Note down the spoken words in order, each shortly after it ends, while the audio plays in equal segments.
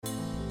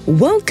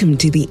Welcome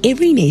to the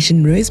Every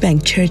Nation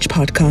Rosebank Church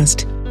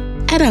podcast.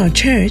 At our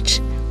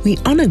church, we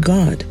honor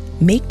God,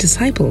 make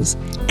disciples,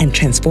 and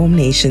transform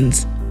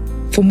nations.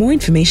 For more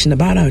information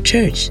about our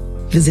church,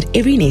 visit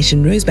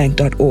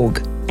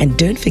everynationrosebank.org and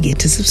don't forget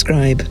to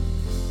subscribe.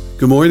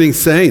 Good morning,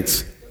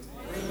 saints.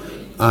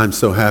 I'm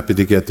so happy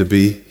to get to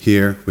be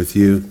here with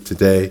you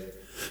today.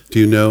 Do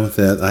you know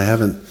that I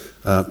haven't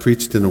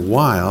preached in a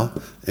while,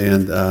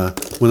 and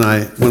when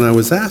I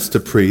was asked to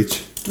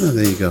preach,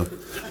 there you go.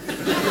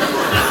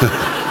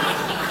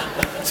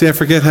 See, I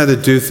forget how to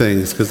do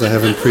things because I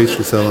haven't preached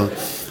in so long.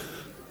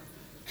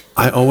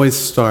 I always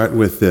start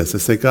with this. I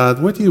say,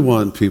 God, what do you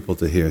want people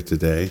to hear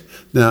today?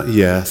 Now,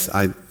 yes,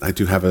 I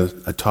do have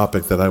a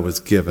topic that I was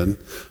given.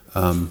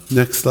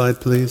 Next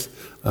slide, please.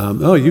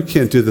 Oh, you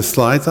can't do the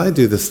slides. I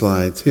do the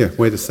slides. Here,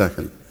 wait a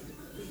second.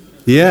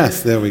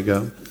 Yes, there we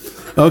go.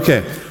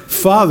 Okay,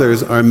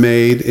 fathers are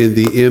made in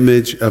the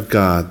image of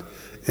God.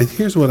 And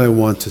here's what I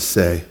want to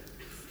say.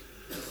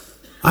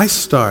 I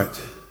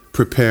start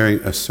preparing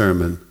a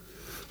sermon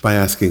by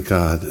asking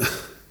God,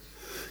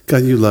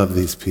 God, you love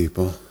these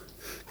people.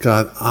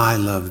 God, I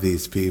love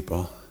these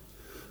people.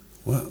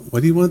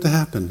 What do you want to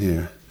happen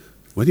here?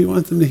 What do you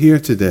want them to hear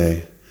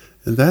today?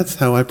 And that's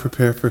how I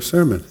prepare for a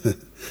sermon.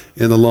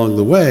 And along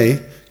the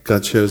way,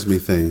 God shows me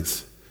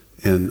things.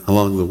 And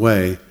along the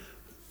way,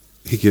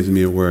 he gives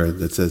me a word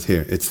that says,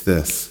 here, it's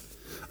this.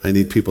 I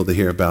need people to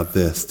hear about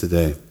this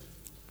today.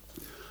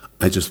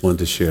 I just wanted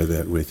to share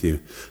that with you.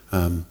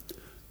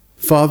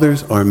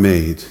 Fathers are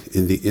made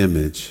in the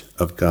image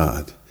of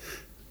God.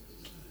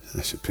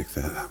 I should pick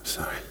that up,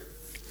 sorry.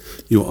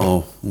 You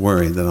all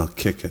worry that I'll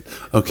kick it.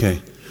 Okay.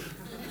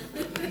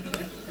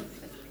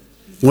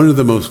 One of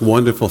the most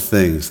wonderful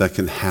things that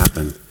can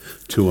happen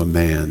to a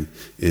man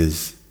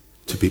is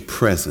to be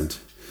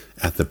present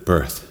at the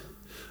birth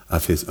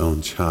of his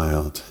own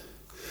child.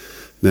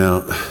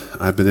 Now,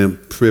 I've been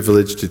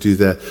privileged to do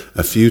that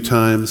a few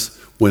times.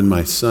 When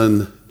my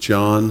son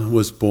John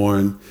was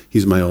born,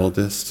 he's my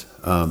oldest.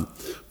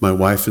 My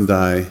wife and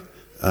I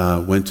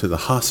went to the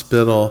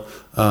hospital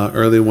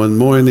early one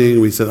morning.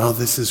 We said, oh,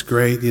 this is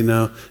great, you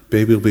know.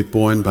 Baby will be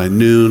born by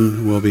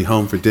noon. We'll be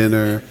home for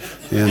dinner.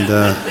 And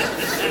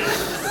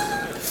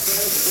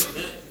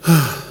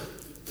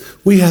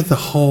we had the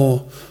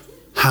whole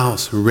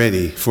house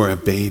ready for a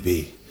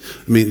baby.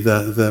 I mean,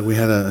 we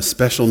had a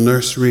special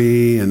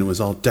nursery, and it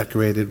was all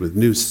decorated with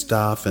new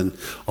stuff, and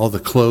all the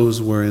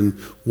clothes were in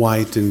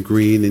white and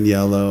green and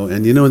yellow.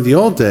 And, you know, in the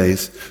old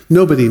days,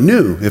 nobody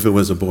knew if it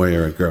was a boy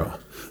or a girl.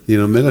 You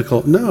know,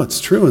 no,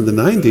 it's true. In the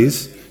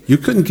 90s, you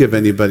couldn't give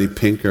anybody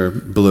pink or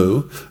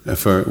blue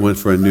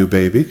for a new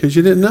baby because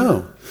you didn't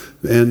know.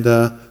 And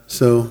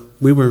so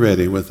we were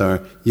ready with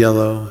our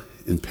yellow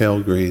and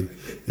pale green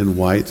and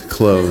white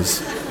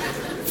clothes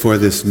for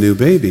this new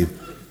baby.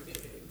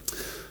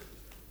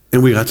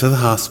 And we got to the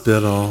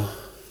hospital.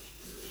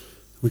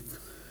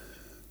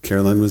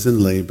 Caroline was in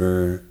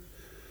labor.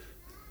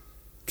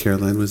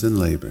 Caroline was in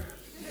labor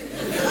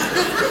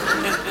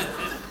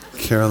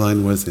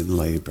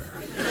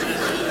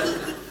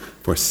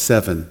for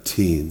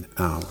 17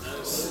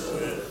 hours.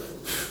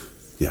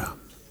 Yeah.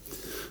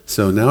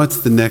 So now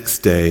it's the next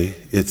day.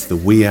 It's the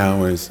wee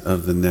hours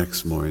of the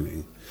next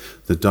morning.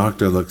 The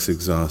doctor looks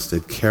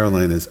exhausted.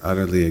 Caroline is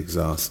utterly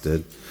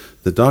exhausted.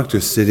 The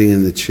doctor's sitting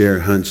in the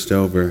chair hunched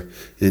over,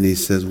 and he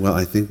says, well,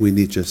 I think we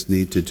just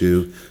need to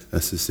do a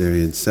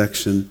cesarean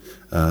section.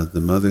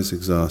 The mother's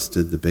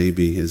exhausted. The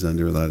baby is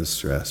under a lot of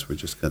stress. We're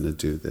just going to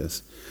do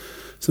this.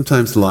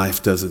 Sometimes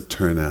life doesn't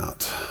turn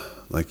out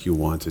like you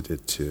wanted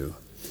it to.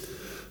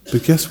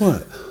 But guess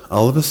what?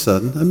 All of a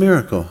sudden, a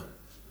miracle.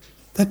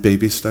 That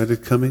baby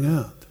started coming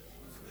out.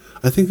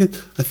 I think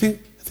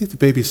the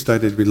baby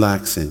started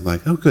relaxing,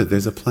 like, oh, good,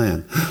 there's a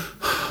plan.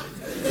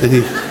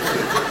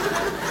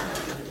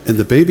 And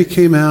the baby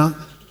came out,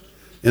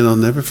 and I'll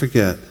never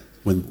forget,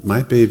 when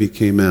my baby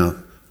came out,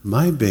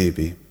 my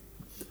baby,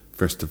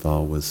 first of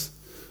all, was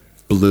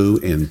blue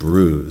and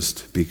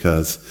bruised,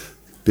 because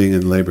being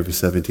in labor for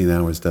 17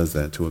 hours does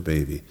that to a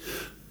baby.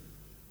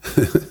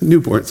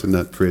 Newborns are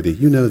not pretty.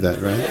 You know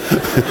that, right?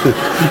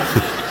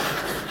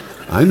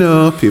 I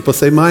know, people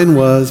say mine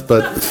was,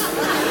 but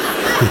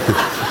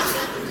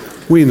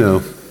we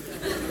know.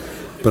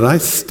 But I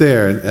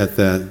stared at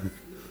that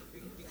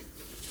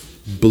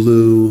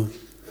blue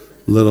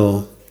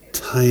little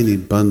tiny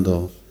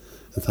bundle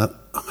and thought,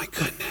 oh my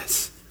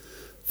goodness,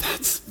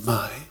 that's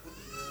my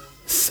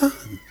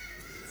son.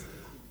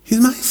 He's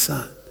my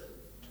son.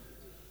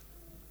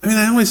 I mean,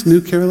 I always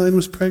knew Caroline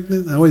was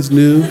pregnant. I always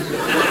knew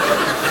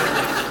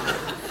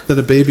that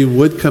a baby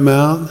would come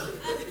out.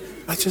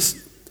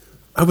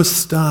 I was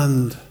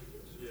stunned.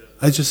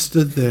 I just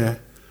stood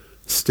there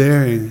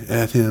staring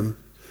at him.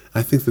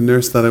 I think the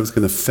nurse thought I was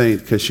going to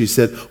faint because she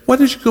said, why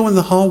don't you go in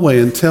the hallway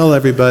and tell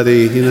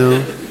everybody,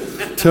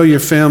 tell your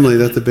family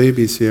that the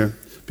baby's here.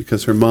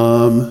 Because her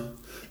mom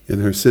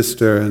and her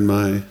sister and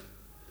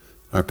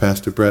our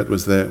Pastor Brett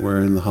were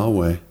in the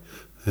hallway.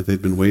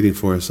 They'd been waiting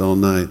for us all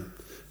night.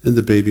 And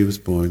the baby was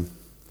born.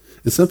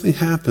 And something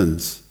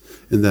happens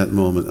in that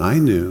moment. I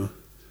knew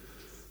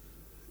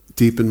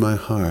deep in my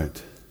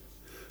heart,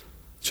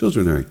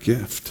 children are a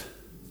gift.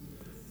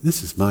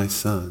 This is my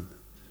son,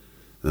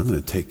 and I'm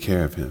going to take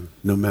care of him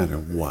no matter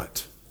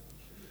what.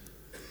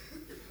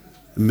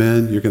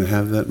 Men, you're going to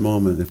have that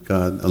moment if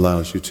God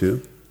allows you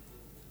to.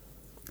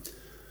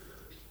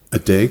 A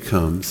day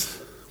comes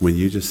when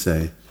you just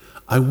say,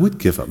 I would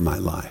give up my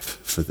life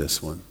for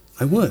this one.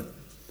 I would.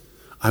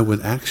 I would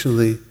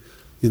actually,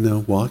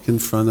 walk in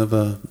front of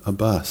a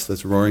bus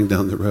that's roaring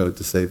down the road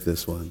to save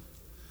this one.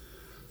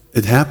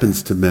 It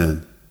happens to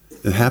men.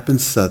 It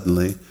happens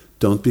suddenly.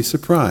 Don't be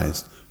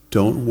surprised.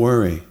 Don't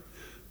worry.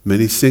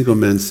 Many single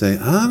men say,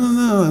 I don't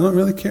know, I don't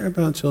really care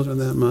about children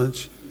that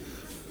much.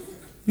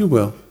 You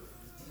will.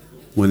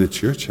 When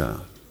it's your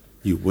child,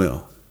 you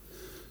will.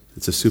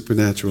 It's a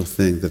supernatural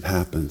thing that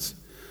happens.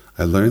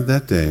 I learned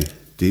that day,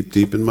 deep,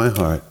 deep in my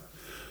heart,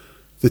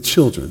 that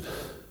children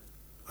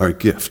are a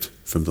gift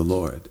from the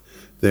Lord.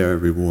 They are a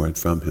reward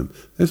from him.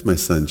 There's my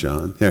son,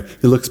 John. Here,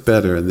 he looks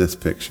better in this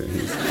picture.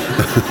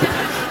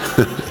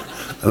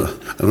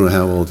 I don't know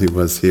how old he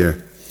was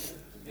here.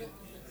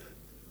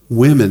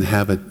 Women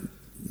have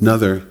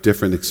another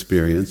different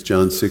experience.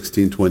 John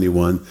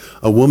 16:21.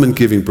 A woman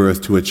giving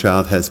birth to a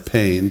child has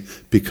pain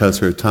because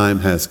her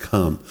time has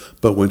come.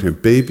 But when her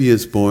baby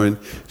is born,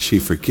 she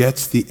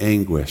forgets the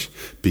anguish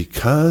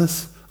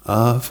because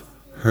of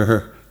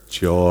her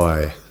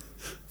joy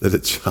that a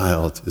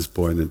child is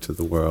born into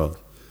the world.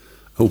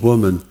 A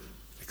woman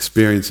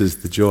experiences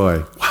the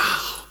joy.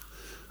 Wow!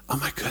 Oh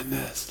my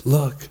goodness,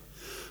 look,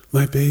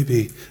 my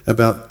baby.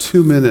 About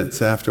 2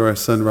 minutes after our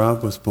son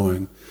Rob was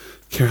born,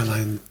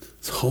 Caroline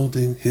was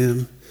holding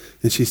him,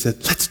 and she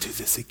said, let's do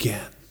this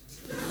again.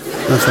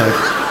 I was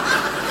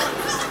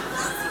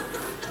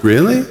like,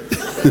 really?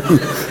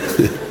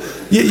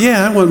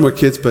 yeah, I want more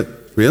kids, but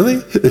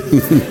really?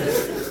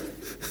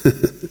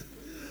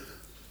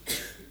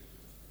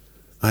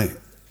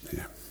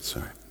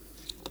 Sorry.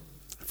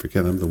 I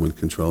forget I'm the one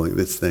controlling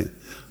this thing.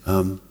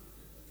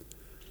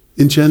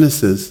 In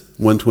Genesis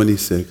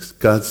 1:26,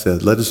 God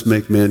said, let us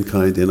make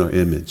mankind in our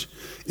image,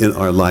 in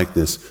our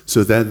likeness,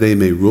 so that they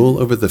may rule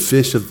over the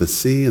fish of the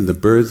sea and the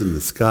birds in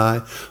the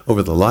sky,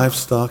 over the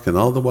livestock and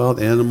all the wild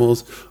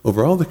animals,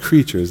 over all the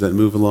creatures that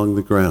move along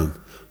the ground.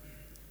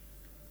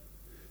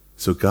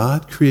 So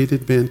God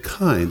created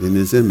mankind in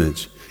his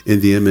image.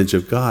 In the image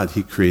of God,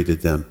 he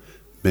created them.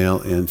 Male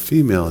and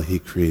female, he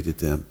created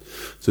them.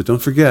 So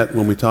don't forget,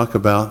 when we talk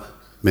about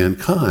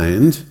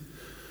mankind,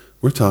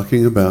 we're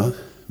talking about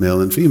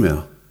male and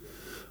female.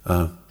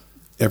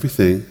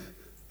 Everything,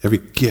 every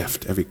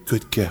gift, every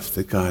good gift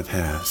that God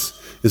has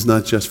is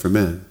not just for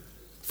men,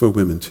 for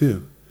women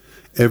too.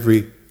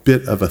 Every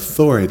bit of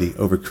authority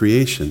over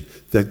creation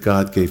that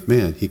God gave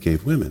man, he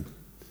gave women.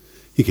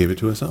 He gave it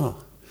to us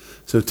all.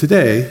 So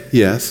today,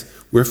 yes,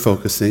 we're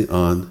focusing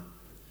on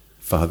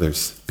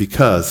fathers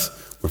because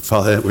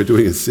we're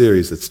doing a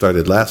series that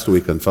started last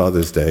week on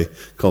Father's Day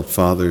called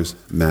Fathers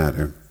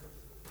Matter.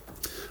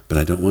 But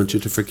I don't want you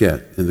to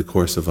forget in the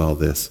course of all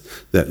this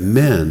that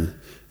men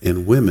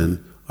and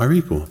women are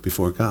equal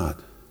before God.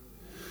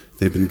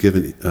 They've been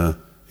given,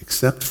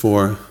 except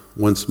for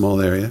one small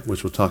area,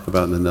 which we'll talk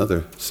about in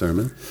another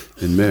sermon,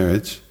 in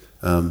marriage,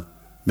 men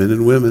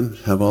and women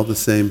have all the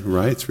same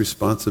rights,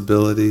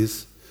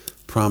 responsibilities,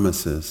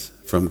 promises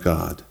from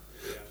God.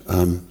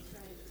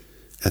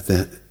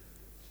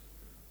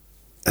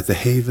 At the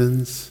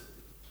havens,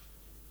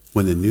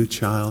 when a new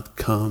child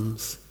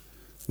comes,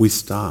 we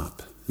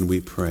stop and we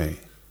pray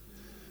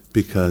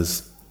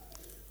because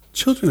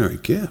children are a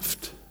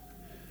gift.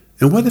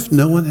 And what if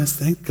no one has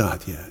thanked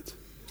God yet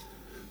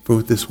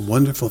for this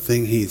wonderful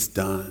thing he's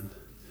done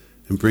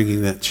in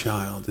bringing that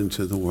child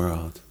into the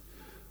world?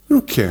 We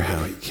don't care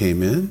how he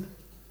came in.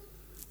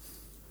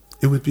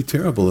 It would be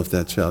terrible if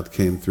that child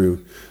came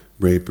through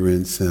rape or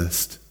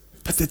incest.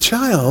 But the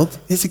child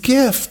is a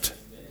gift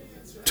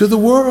to the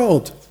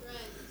world.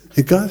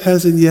 And God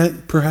hasn't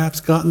yet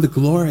perhaps gotten the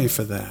glory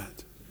for that.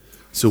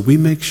 So we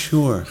make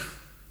sure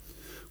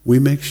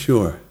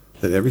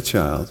that every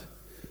child,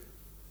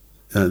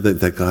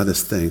 that God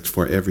is thanked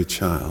for every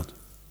child.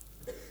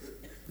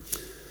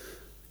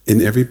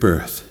 In every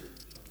birth,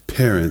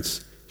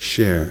 parents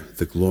share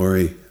the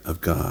glory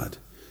of God,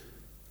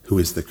 who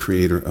is the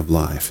creator of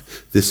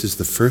life. This is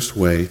the first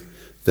way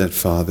that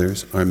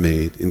fathers are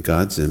made in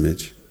God's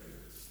image.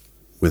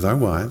 With our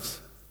wives,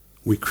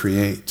 we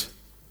create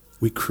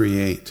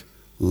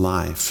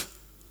life.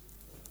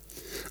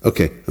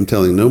 Okay, I'm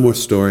telling no more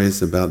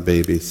stories about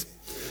babies,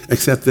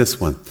 except this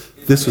one.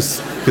 This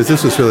was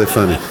really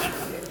funny.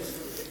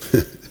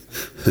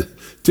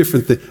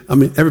 Different thing. I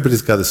mean,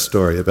 everybody's got a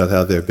story about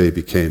how their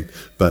baby came,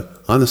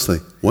 but honestly,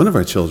 one of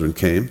our children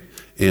came,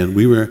 and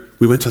we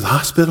went to the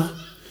hospital,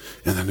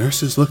 and the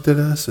nurses looked at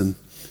us, and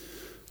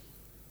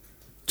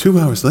 2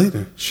 hours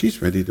later,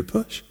 she's ready to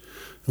push,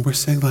 and we're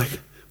saying like,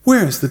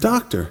 "Where's the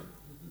doctor?"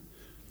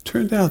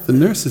 Turned out the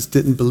nurses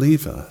didn't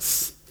believe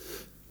us.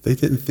 They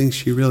didn't think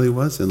she really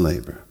was in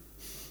labor.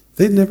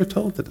 They'd never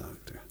told the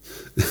doctor.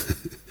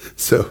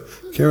 So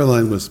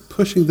Caroline was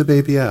pushing the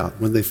baby out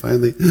when they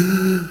finally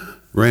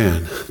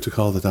ran to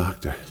call the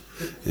doctor.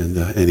 And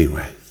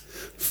anyway,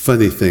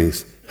 funny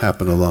things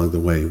happen along the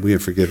way. We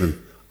have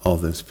forgiven all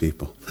those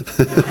people.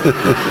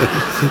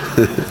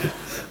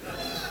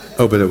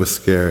 Oh, but it was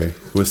scary.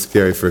 It was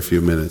scary for a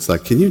few minutes.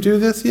 Like, can you do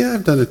this? Yeah,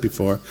 I've done it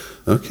before.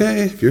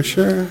 Okay, if you're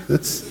sure,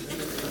 let's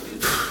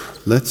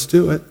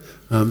do it.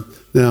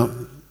 Now,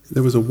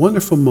 there was a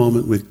wonderful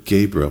moment with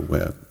Gabriel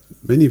Webb.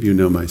 Many of you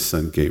know my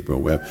son,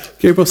 Gabriel Webb.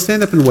 Gabriel,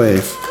 stand up and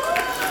wave.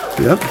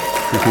 Yep.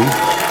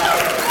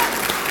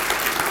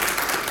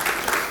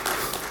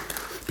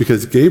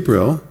 Because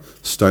Gabriel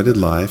started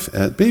life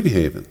at Baby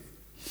Haven.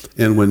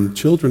 And when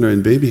children are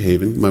in Baby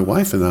Haven, my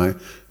wife and I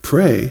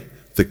pray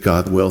that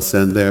God will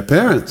send their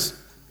parents.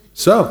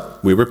 So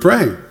we were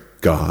praying,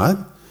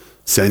 God,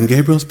 send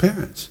Gabriel's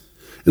parents.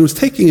 And it was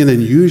taking an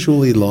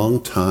unusually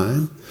long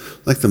time.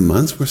 Like the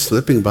months were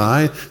slipping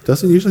by. It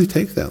doesn't usually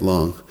take that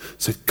long. I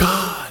said,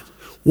 God,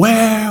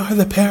 where are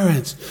the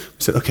parents? I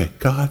said, okay,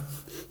 God,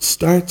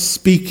 start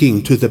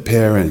speaking to the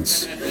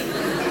parents.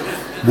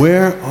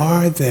 Where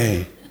are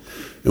they?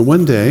 And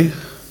one day,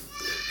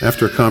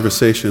 after a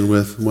conversation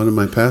with one of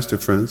my pastor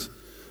friends,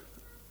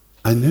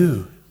 I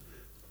knew.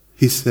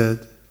 He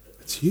said,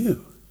 it's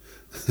you.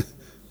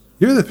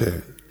 You're the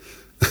parent.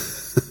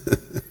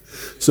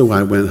 So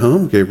I went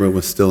home. Gabriel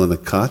was still in a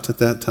cot at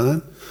that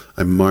time.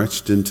 I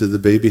marched into the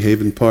Baby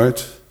Haven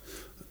part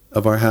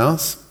of our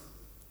house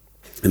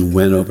and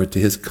went over to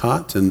his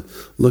cot and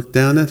looked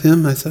down at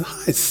him. I said,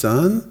 hi,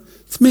 son.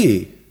 It's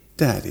me,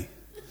 Daddy.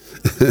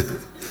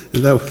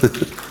 And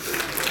that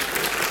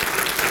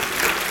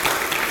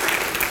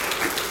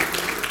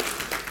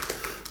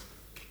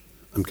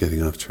I'm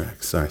getting off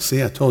track. Sorry.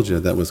 See, I told you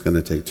that was going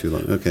to take too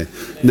long. Okay.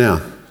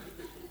 Now,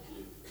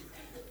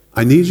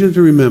 I need you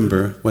to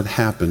remember what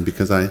happened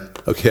because I've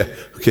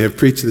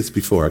preached this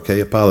before, okay?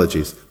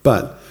 Apologies.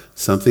 But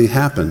something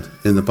happened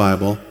in the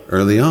Bible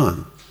early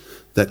on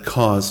that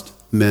caused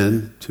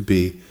men to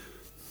be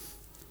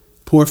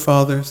poor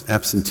fathers,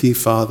 absentee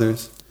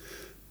fathers.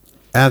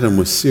 Adam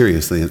was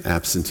seriously an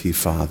absentee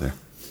father.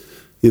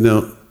 You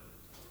know,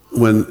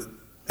 when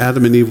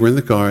Adam and Eve were in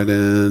the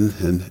garden,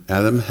 and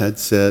God had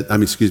said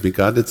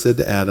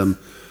to Adam,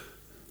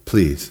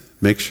 please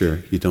make sure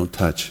you don't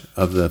touch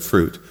of the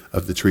fruit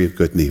of the tree of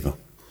good and evil.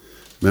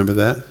 Remember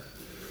that?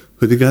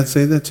 Who did God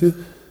say that to?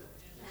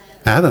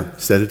 Adam.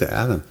 He said it to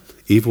Adam.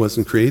 Eve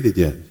wasn't created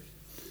yet.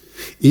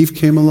 Eve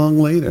came along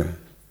later.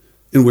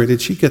 And where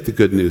did she get the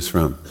good news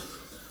from?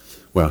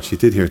 Well, she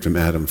did hear it from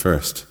Adam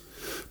first.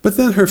 But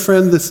then her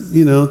friend,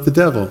 the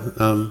devil,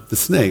 the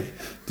snake,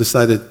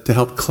 decided to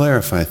help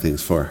clarify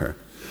things for her.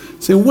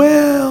 Say,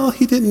 well,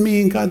 God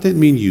didn't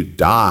mean you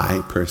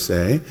die, per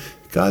se.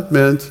 God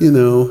meant,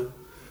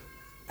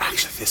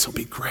 actually, this will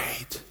be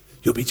great.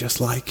 You'll be just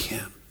like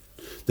him.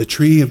 The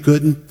tree of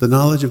good and the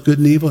knowledge of good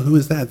and evil, who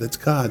is that? That's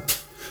God.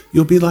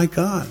 You'll be like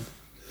God.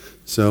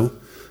 So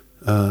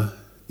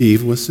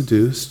Eve was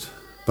seduced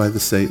by the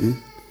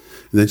Satan,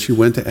 and then she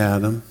went to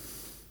Adam.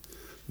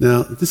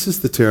 Now, this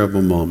is the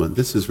terrible moment.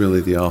 This is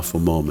really the awful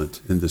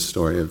moment in the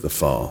story of the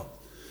fall,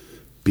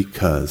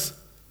 because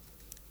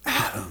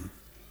Adam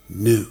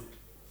knew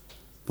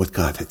what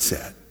God had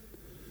said.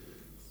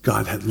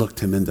 God had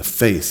looked him in the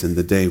face in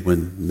the day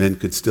when men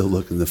could still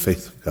look in the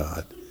face of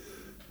God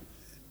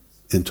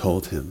and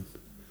told him.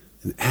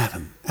 And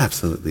Adam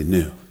absolutely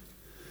knew.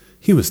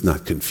 He was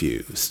not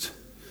confused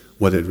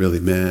what it really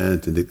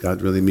meant, and did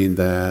God really mean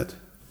that?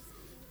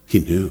 He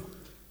knew.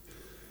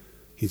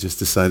 He just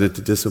decided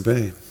to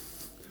disobey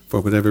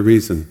for whatever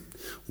reason.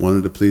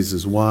 Wanted to please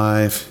his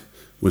wife,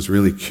 was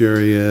really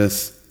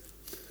curious.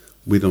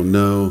 We don't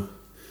know.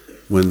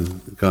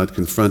 When God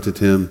confronted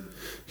him,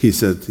 he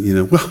said,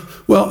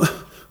 well,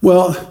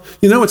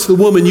 it's the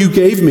woman you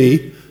gave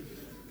me.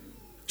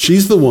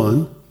 She's the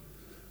one.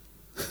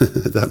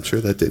 I'm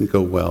sure that didn't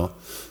go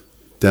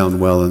down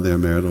well in their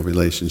marital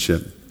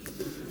relationship.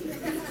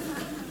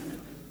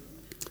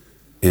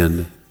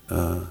 And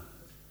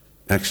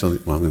actually,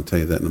 I'm going to tell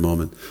you that in a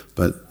moment,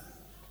 but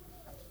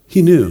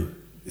he knew,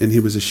 and he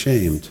was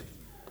ashamed.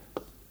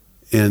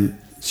 And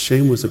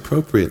shame was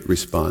appropriate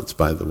response,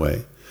 by the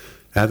way.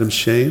 Adam's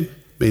shame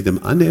made him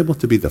unable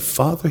to be the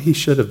father he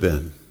should have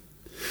been.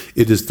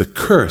 It is the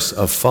curse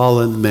of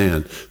fallen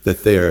man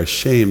that they are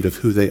ashamed of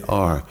who they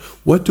are.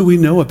 What do we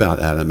know about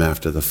Adam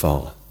after the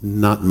fall?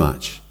 Not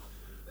much.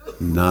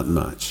 Not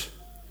much.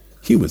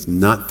 He was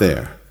not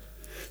there.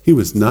 He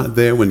was not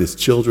there when his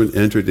children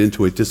entered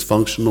into a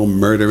dysfunctional,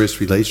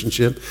 murderous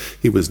relationship.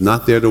 He was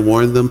not there to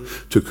warn them,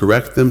 to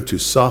correct them, to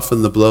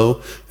soften the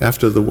blow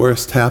after the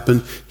worst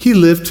happened. He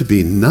lived to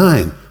be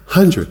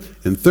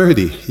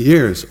 930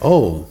 years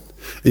old.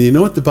 And you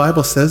know what the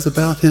Bible says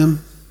about him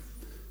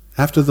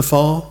after the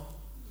fall?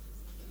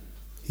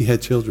 He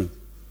had children.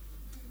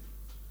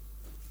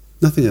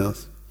 Nothing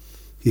else.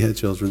 He had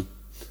children.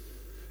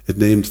 It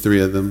named 3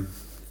 of them.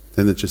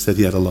 Then it just said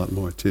he had a lot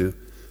more too.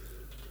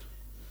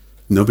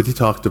 Nobody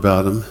talked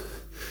about him.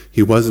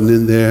 He wasn't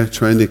in there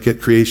trying to get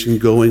creation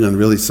going on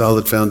really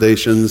solid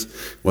foundations.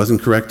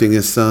 Wasn't correcting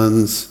his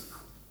sons.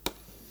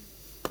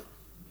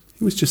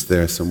 He was just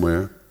there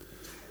somewhere.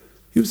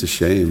 He was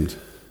ashamed.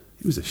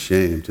 He was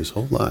ashamed his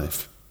whole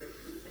life.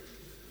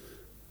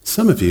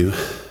 Some of you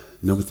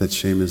know what that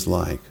shame is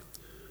like.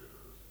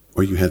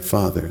 Or you had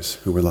fathers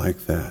who were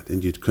like that,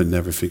 and you could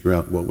never figure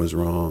out what was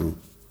wrong.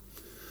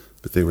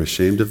 But they were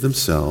ashamed of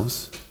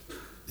themselves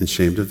and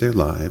ashamed of their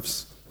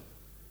lives.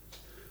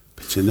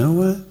 But you know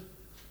what?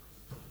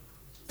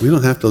 We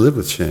don't have to live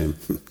with shame.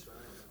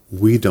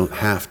 We don't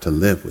have to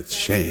live with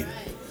shame.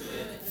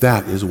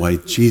 That is why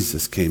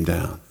Jesus came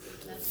down.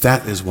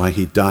 That is why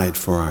he died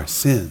for our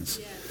sins.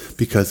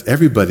 Because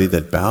everybody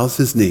that bows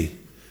his knee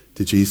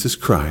to Jesus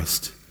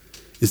Christ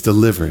is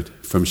delivered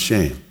from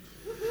shame.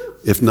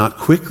 If not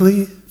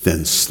quickly,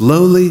 then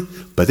slowly,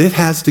 but it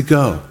has to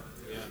go.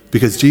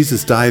 Because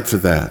Jesus died for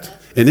that.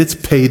 And it's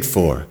paid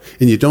for.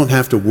 And you don't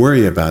have to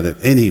worry about it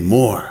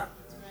anymore.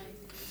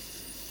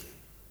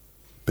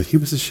 But he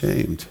was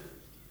ashamed.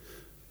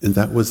 And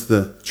that was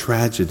the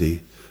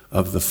tragedy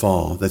of the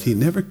fall, that he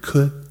never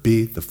could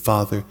be the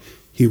father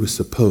he was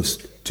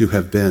supposed to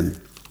have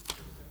been.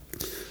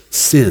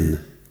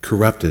 Sin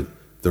corrupted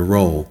the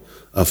role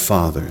of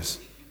fathers.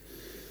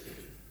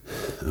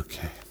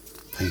 Okay.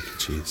 Thank you,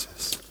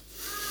 Jesus.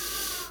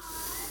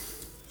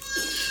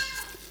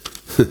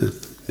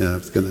 Yeah, I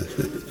was going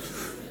to...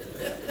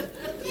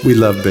 We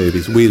love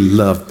babies. We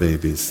love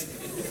babies.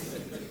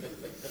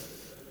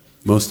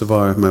 Most of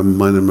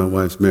mine and my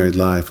wife's married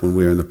life, when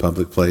we're in a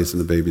public place and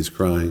the baby's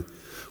crying,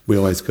 we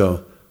always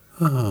go,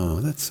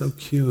 oh, that's so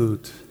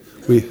cute.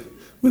 We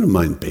don't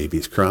mind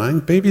babies crying.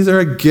 Babies are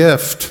a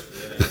gift.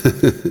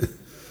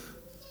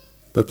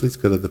 But please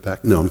go to the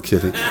back. No, I'm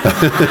kidding.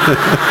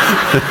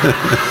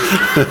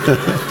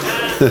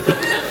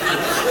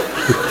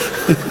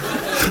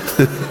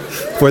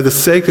 For the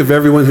sake of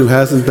everyone who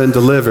hasn't been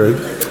delivered,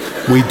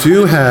 we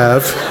do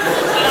have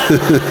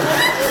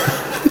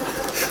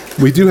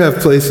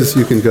places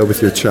you can go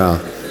with your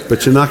child,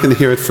 but you're not going to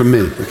hear it from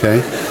me,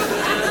 okay?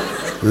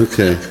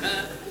 Okay.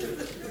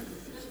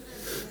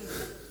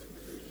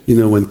 You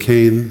know, when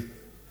Cain,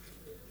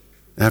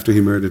 after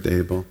he murdered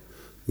Abel,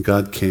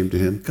 God came to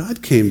him.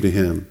 God came to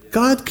him.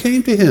 God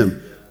came to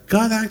him.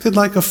 God acted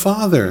like a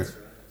father.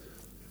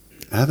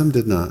 Adam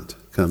did not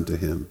come to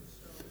him.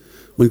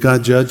 When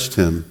God judged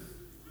him,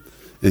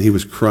 and he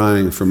was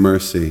crying for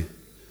mercy,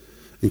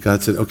 and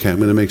God said, okay, I'm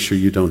going to make sure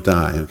you don't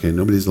die. Okay,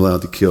 nobody's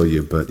allowed to kill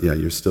you, but yeah,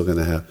 you're still going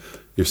to have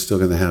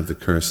the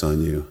curse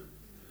on you.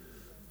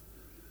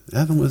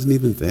 Adam wasn't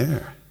even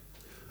there.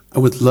 I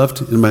would love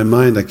to, in my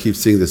mind, I keep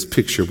seeing this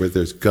picture where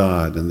there's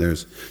God and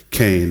there's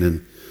Cain,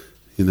 and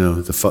you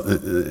know,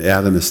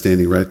 Adam is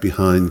standing right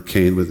behind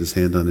Cain with his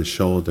hand on his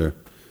shoulder,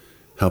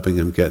 helping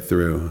him get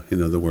through, you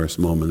know, the worst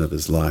moment of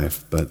his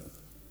life. But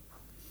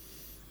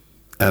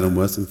Adam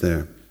wasn't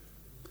there.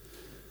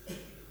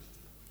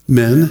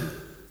 Men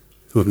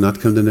who have not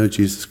come to know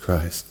Jesus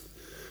Christ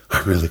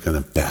are really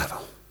going to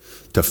battle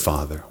to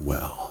father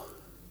well.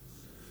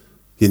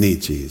 You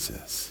need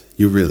Jesus.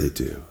 You really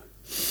do.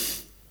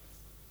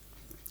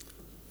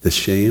 The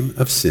shame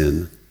of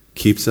sin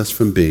keeps us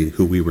from being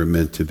who we were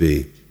meant to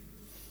be.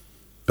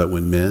 But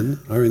when men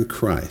are in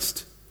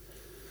Christ,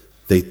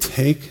 they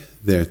take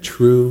their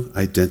true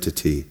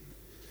identity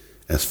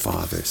as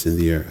fathers in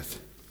the earth,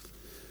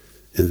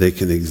 and they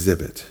can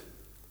exhibit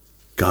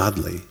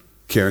godly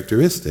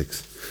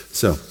characteristics.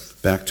 So,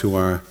 back to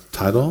our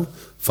title,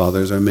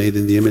 Fathers Are Made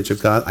in the Image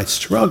of God. I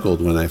struggled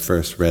when I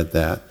first read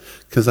that,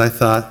 because I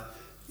thought,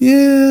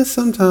 yeah,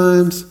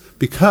 sometimes,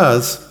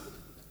 because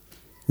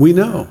we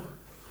know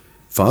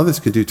fathers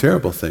can do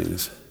terrible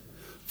things.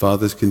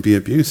 Fathers can be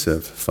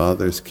abusive.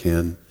 Fathers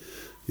can,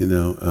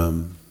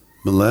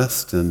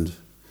 molest and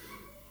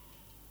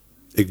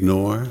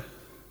ignore,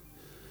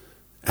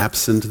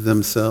 absent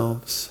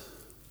themselves,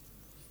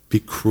 be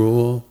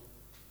cruel.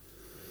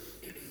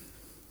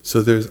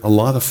 So there's a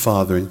lot of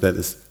fathering that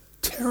is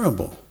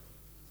terrible.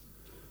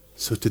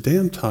 So today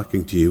I'm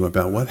talking to you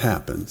about what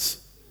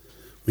happens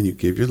when you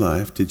give your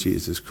life to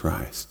Jesus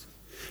Christ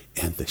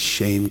and the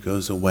shame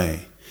goes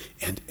away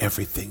and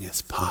everything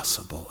is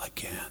possible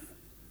again.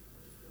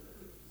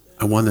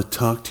 I want to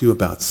talk to you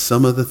about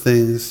some of the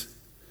things,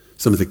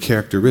 some of the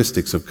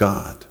characteristics of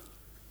God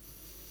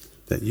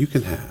that you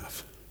can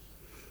have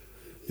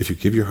if you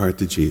give your heart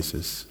to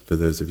Jesus, for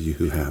those of you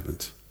who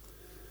haven't.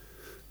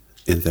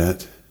 And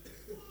that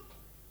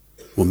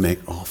will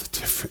make all the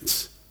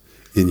difference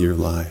in your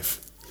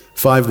life.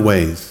 5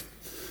 ways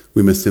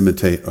we must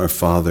imitate our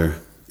Father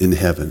in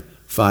heaven.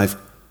 5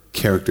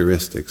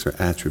 characteristics or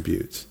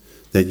attributes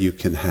that you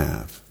can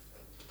have.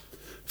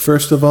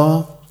 First of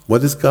all,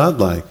 what is God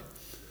like?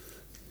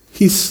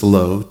 He's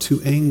slow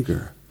to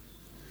anger.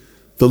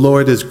 The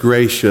Lord is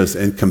gracious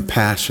and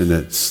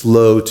compassionate,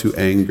 slow to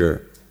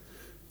anger,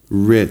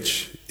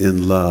 rich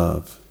in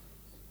love.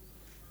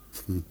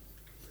 I'm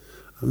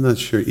not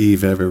sure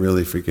Eve ever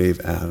really forgave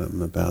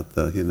Adam about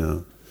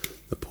the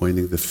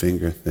pointing the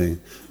finger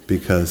thing,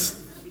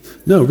 because,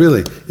 no,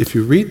 really, if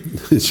you read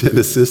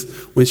Genesis,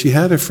 when she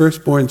had her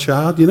firstborn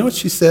child, you know what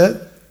she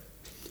said?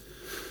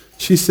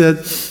 She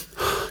said,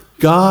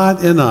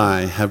 God and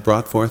I have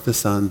brought forth a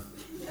son.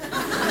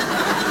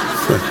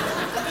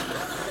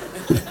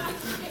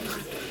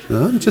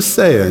 I'm just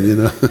saying,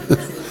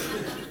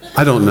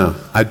 I don't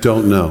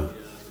know.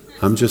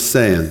 I'm just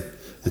saying.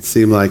 It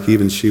seemed like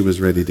even she was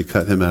ready to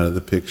cut him out of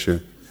the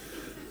picture.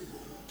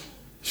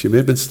 She may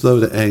have been slow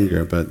to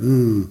anger, but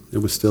it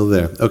was still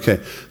there. Okay.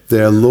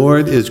 Their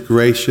Lord is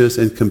gracious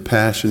and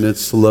compassionate,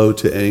 slow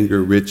to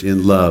anger, rich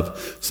in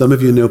love. Some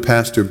of you know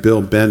Pastor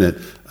Bill Bennett.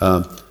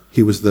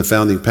 He was the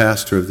founding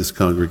pastor of this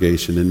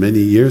congregation. And many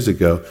years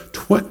ago,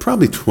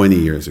 probably 20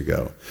 years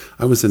ago,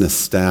 I was in a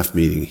staff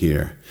meeting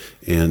here.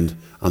 And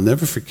I'll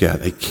never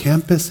forget, a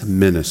campus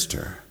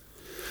minister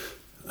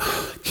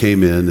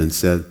came in and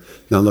said,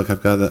 now look,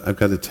 I've got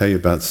to tell you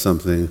about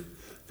something.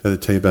 I've got to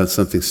tell you about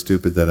something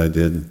stupid that I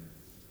did.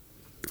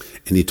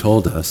 And he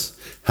told us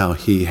how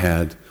he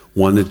had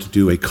wanted to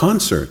do a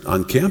concert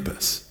on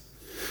campus.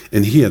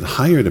 And he had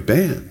hired a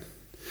band.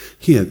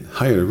 He had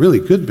hired a really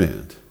good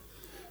band.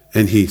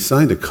 And he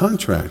signed a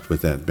contract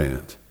with that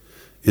band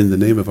in the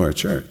name of our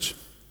church.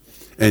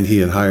 And he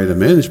had hired a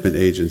management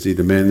agency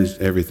to manage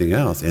everything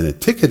else and a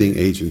ticketing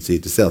agency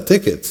to sell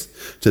tickets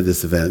to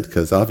this event,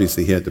 because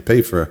obviously he had to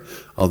pay for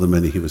all the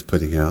money he was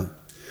putting out,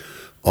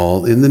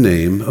 all in the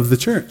name of the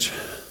church.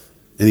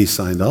 And he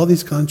signed all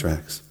these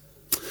contracts.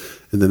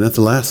 And then at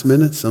the last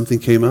minute, something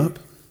came up.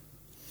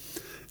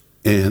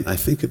 And I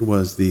think it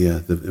was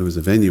it was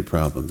a venue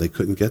problem. They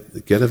couldn't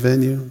get a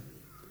venue.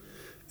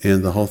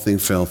 And the whole thing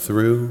fell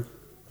through.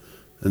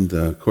 And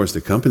of course,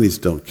 the companies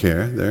don't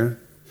care. They're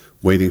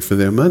waiting for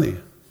their money.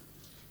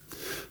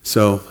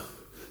 So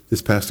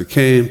this pastor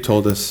came,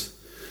 told us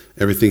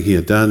everything he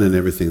had done and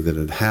everything that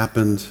had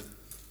happened.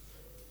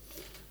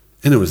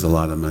 And it was a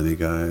lot of money,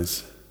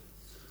 guys.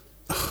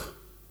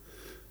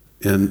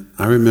 And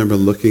I remember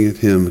looking at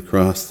him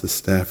across the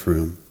staff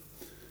room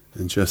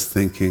and just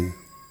thinking,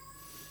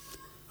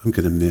 I'm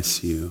going to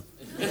miss you.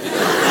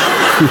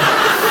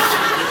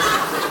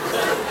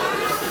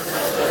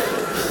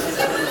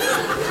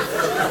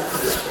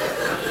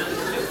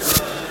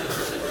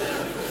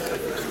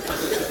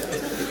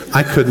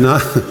 I could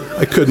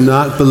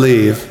not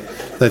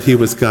believe that he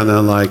was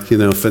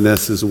gonna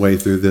finesse his way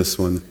through this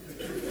one.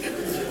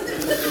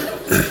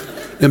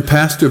 And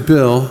Pastor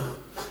Bill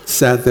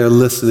sat there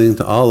listening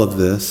to all of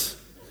this.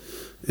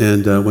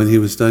 And when he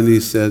was done, he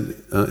said,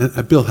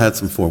 Bill had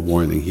some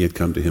forewarning. He had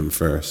come to him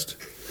first.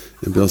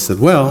 And Bill said,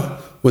 well,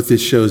 what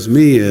this shows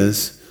me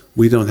is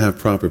we don't have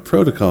proper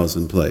protocols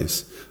in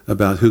place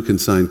about who can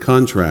sign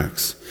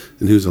contracts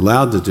and who's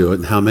allowed to do it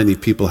and how many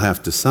people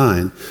have to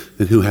sign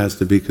and who has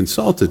to be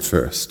consulted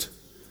first.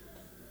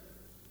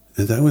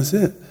 And that was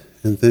it.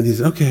 And then he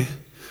said, okay,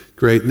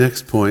 great,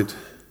 next point.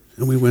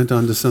 And we went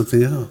on to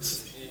something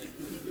else.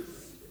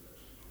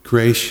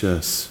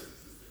 Gracious,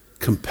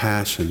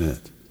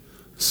 compassionate,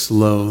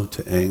 slow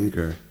to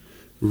anger,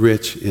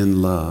 rich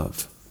in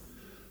love.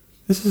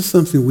 This is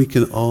something we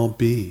can all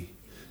be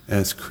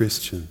as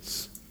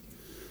Christians.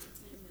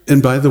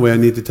 And by the way, I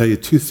need to tell you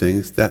two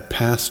things. That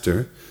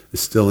pastor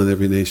is still an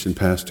Every Nation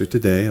pastor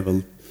today of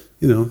a,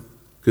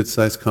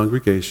 good-sized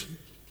congregation.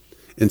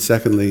 And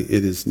secondly,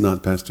 it is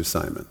not Pastor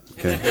Simon,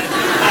 okay?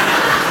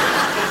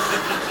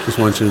 Just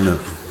want you to know.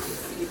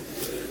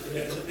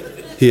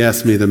 He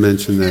asked me to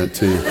mention that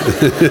too.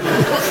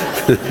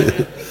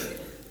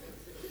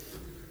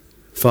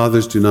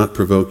 Fathers, do not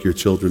provoke your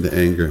children to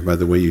anger by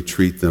the way you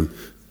treat them.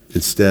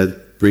 Instead,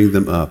 bring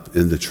them up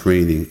in the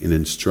training and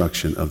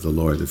instruction of the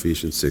Lord,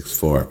 Ephesians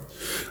 6:4.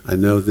 I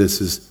know this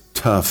is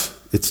tough.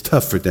 It's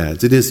tough for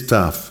dads. It is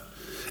tough.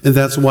 And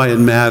that's why it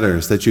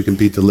matters that you can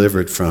be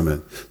delivered from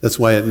it. That's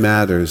why it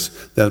matters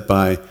that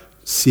by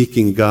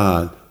seeking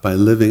God, by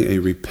living a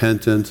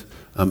repentant,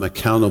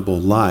 accountable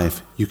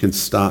life, you can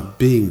stop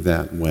being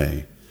that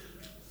way.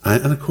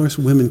 And of course,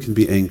 women can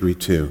be angry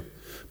too.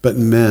 But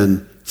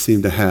men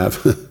seem to have,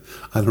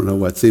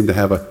 seem to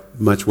have a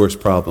much worse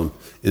problem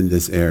in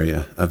this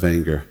area of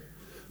anger.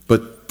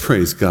 But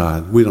praise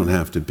God, we don't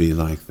have to be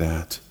like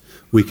that.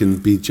 We can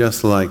be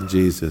just like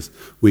Jesus.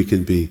 We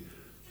can be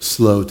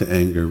slow to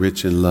anger,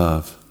 rich in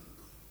love.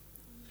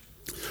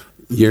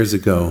 Years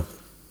ago,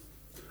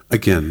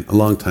 again, a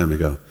long time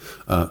ago,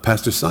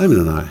 Pastor Simon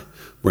and I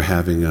were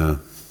having a,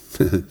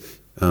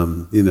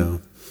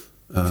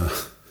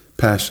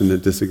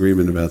 passionate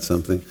disagreement about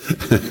something.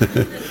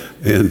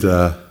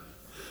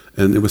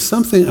 And it was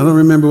something, I don't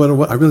remember what it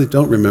was. I really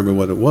don't remember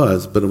what it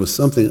was, but it was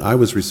something I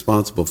was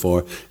responsible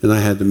for, and I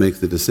had to make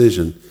the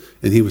decision.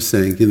 And he was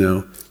saying,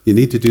 you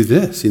need to do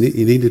this. You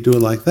need to do it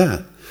like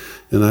that.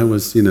 And I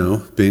was,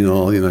 being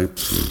all,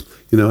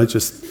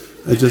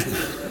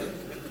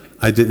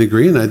 I didn't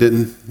agree, and I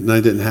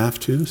didn't have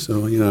to.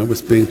 So,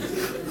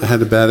 I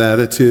had a bad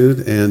attitude,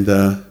 and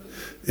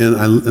in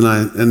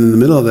the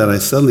middle of that, I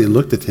suddenly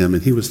looked at him,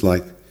 and he was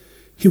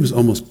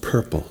almost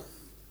purple.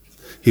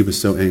 He was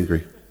so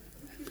angry.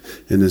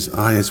 And his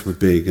eyes were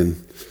big,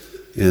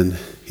 and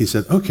he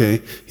said,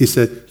 okay. He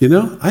said,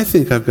 I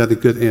think I've got a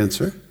good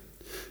answer,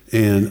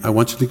 and I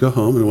want you to go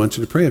home, and I want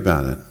you to pray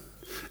about it,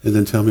 and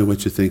then tell me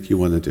what you think you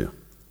want to do.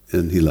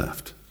 And he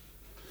left.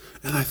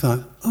 And I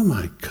thought, oh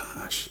my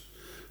gosh,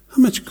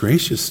 how much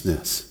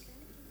graciousness.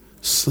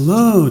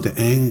 Slow to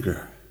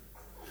anger.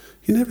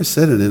 He never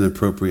said an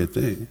inappropriate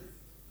thing.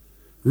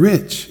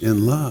 Rich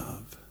in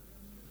love.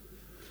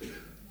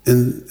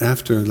 And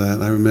after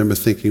that, I remember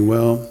thinking,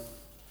 well,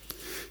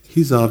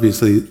 he's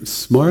obviously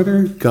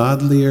smarter,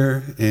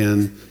 godlier,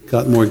 and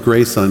got more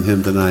grace on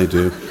him than I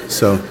do.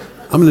 So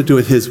I'm going to do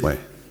it his way.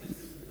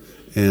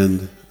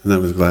 And I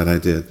was glad I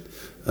did.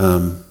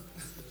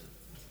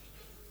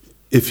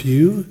 If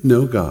you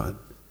know God,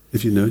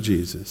 if you know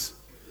Jesus,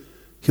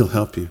 he'll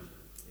help you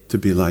to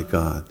be like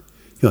God.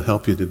 He'll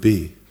help you to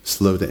be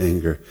slow to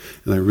anger.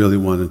 And I really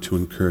wanted to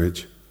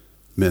encourage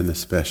men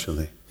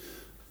especially,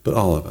 but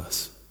all of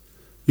us.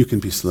 You can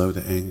be slow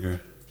to anger.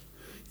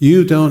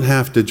 You don't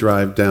have to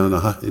drive down a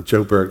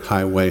Joburg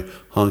highway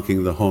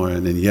honking the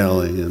horn and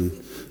yelling and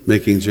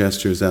making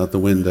gestures out the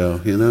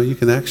window. You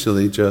can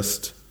actually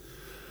just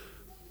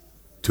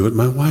do what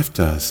my wife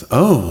does.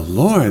 Oh,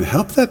 Lord,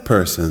 help that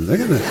person. They're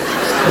going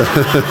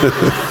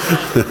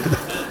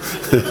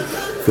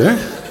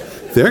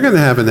to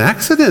have an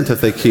accident if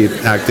they keep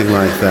acting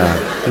like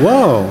that.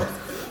 Whoa.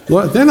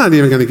 Lord, they're not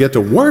even going to get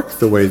to work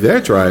the way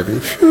they're driving.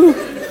 Phew.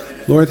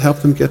 Lord, help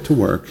them get to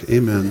work.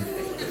 Amen.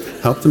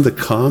 Help them to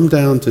calm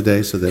down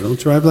today so they don't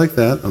drive like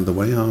that on the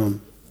way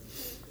home.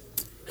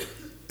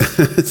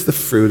 It's the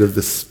fruit of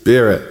the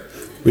Spirit.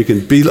 We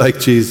can be like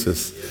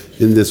Jesus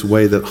in this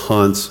way that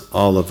haunts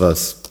all of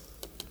us.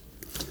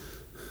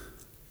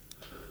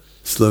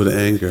 Slow to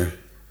anger.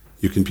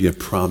 You can be a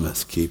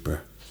promise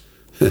keeper.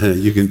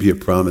 You can be a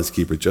promise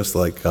keeper just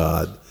like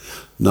God.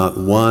 Not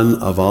one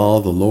of all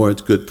the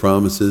Lord's good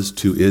promises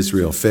to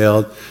Israel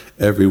failed.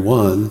 Every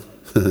one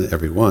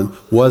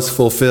was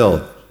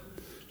fulfilled.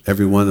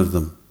 Every one of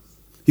them.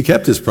 He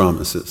kept his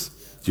promises.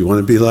 Do you want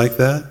to be like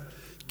that?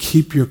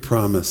 Keep your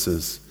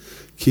promises.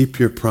 Keep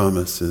your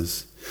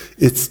promises.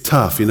 It's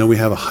tough. We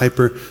have a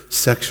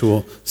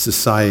hypersexual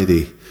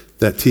society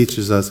that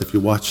teaches us, if you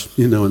watch,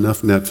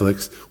 enough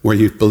Netflix, where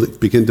you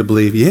begin to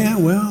believe, yeah,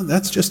 well,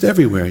 that's just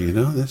everywhere,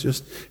 That's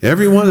just,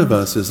 every one of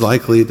us is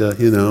likely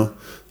to,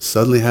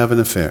 suddenly have an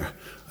affair.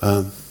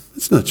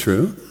 It's not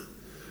true.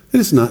 It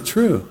is not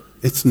true.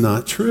 It's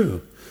not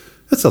true.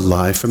 That's a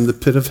lie from the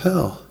pit of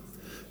hell.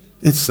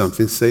 It's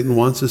something Satan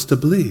wants us to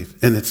believe,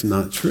 and it's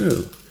not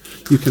true.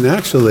 You can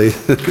actually...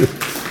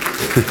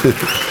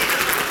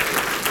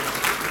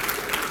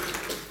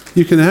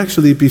 you can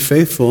actually be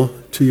faithful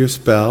to your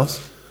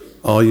spouse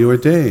all your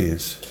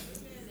days.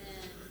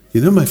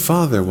 My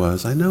father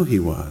was. I know he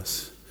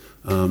was.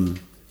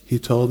 He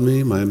told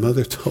me, my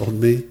mother told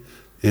me,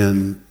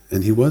 and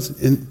he wasn't.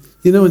 And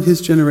in his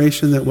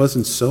generation, that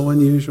wasn't so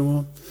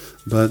unusual.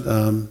 But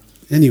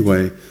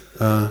anyway,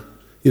 I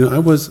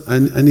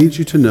need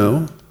you to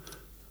know,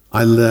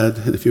 I led,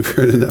 and if you've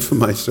heard enough of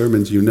my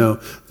sermons, you know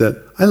that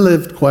I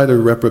lived quite a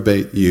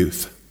reprobate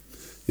youth.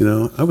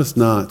 I was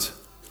not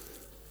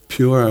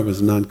pure. I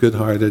was not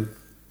good-hearted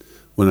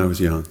when I was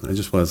young. I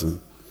just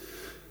wasn't.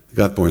 I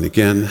got born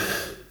again.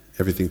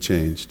 Everything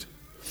changed.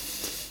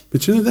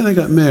 But then I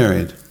got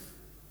married.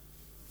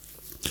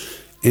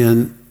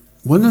 And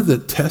one of the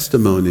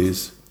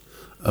testimonies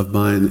of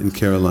mine and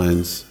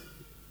Caroline's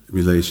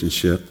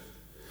relationship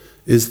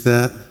is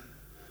that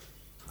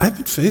I've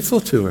been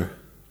faithful to her.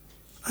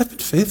 I've been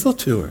faithful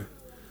to her.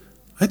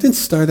 I didn't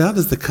start out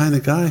as the kind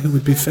of guy who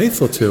would be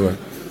faithful to her.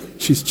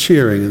 She's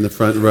cheering in the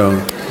front row.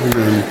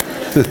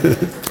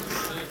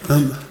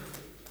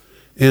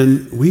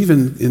 And we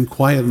even, in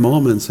quiet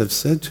moments, have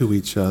said to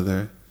each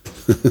other,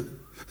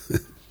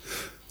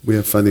 we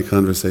have funny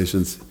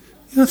conversations,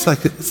 it's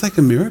like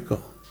a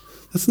miracle.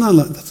 That's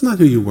not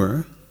who you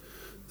were.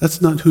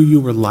 That's not who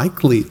you were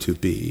likely to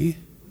be.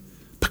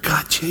 But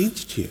God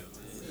changed you.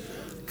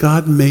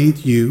 God made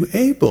you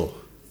able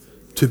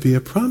to be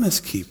a promise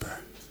keeper.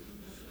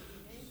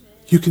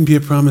 You can be a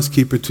promise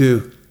keeper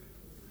too.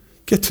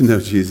 Get to know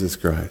Jesus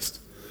Christ.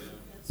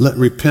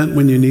 Repent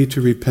when you need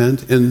to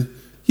repent. And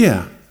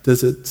yeah,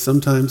 does it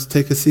sometimes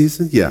take a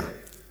season? Yeah,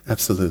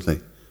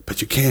 absolutely.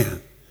 But you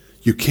can.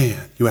 You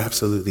can. You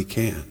absolutely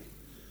can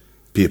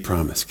be a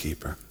promise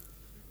keeper.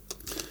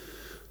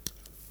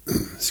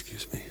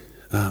 Excuse me.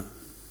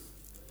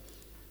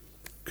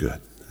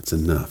 Good. That's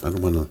enough. I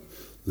don't want to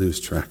lose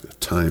track of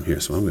time here,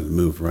 so I'm going to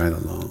move right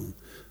along.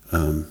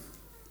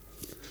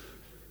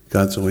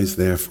 God's always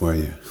there for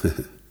you.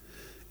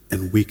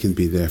 And we can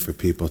be there for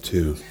people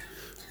too.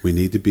 We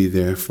need to be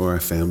there for our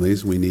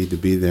families. We need to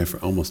be there for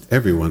almost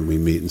everyone we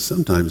meet. And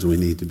sometimes we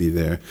need to be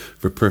there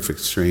for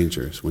perfect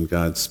strangers. When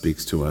God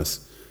speaks to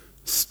us,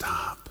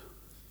 stop.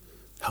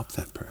 Help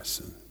that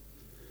person.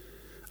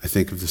 I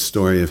think of the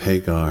story of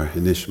Hagar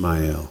and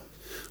Ishmael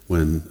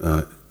when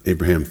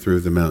Abraham threw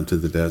them out into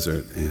the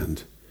desert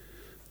and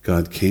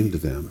God came to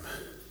them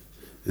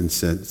and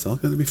said, it's all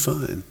going to be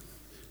fine.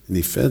 And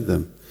he fed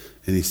them.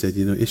 And he said,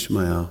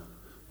 Ishmael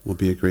will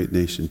be a great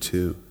nation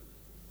too,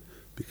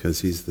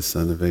 because he's the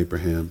son of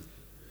Abraham.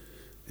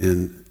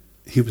 And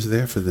he was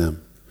there for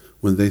them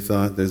when they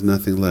thought there's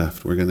nothing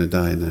left, we're going to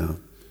die now.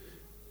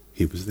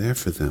 He was there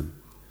for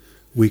them.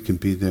 We can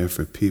be there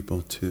for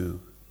people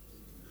too.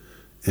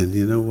 And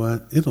you know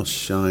what? It'll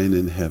shine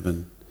in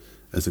heaven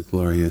as a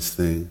glorious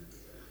thing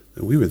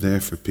And we were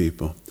there for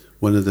people.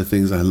 One of the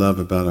things I love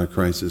about our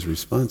crisis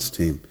response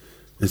team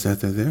is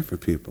that they're there for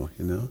people,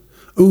 you know.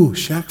 Ooh,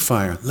 shack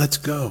fire, let's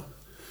go.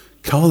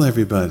 Call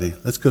everybody.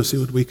 Let's go see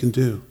what we can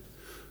do.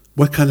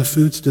 What kind of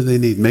foods do they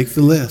need? Make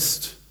the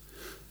list.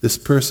 This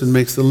person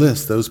makes the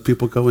list. Those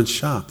people go and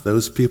shop.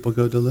 Those people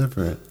go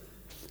deliver it.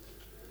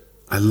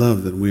 I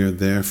love that we are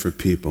there for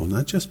people,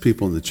 not just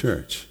people in the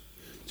church,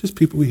 just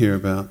people we hear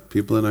about,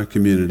 people in our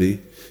community,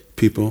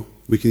 people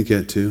we can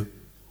get to.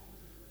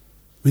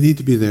 We need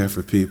to be there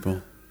for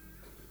people.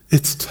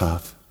 It's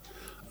tough.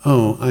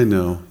 Oh, I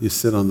know. You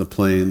sit on the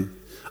plane.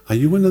 Are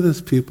you one of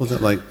those people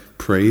that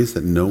prays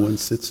that no one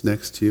sits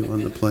next to you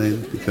on the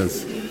plane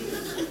because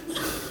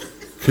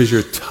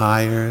you're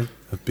tired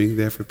of being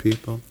there for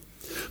people?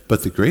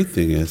 But the great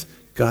thing is,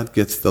 God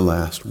gets the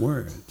last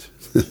word.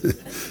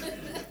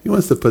 He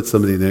wants to put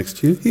somebody next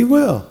to you, he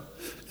will.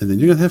 And then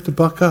you're going to have to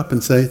buck up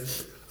and say,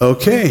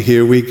 okay,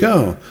 here we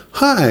go.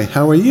 Hi,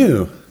 how are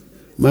you?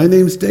 My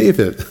name's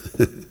David.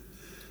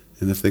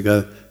 And if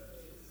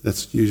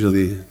that's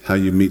usually how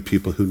you meet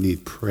people who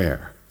need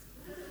prayer.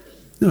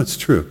 No, it's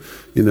true.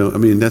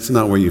 That's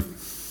not where you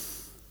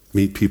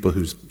meet people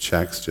whose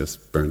shacks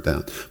just burnt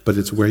down. But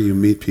it's where you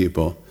meet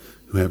people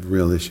who have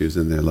real issues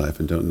in their life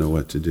and don't know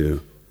what to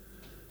do.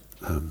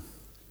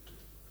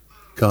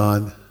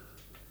 God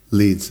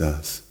leads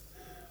us.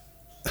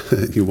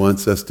 He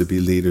wants us to be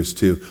leaders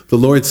too. The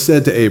Lord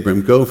said to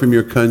Abram, go from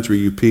your country,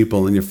 you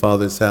people, and your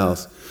father's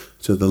house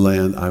to the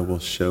land I will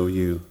show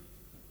you.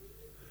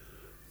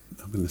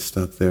 I'm going to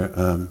stop there.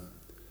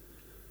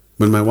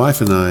 When my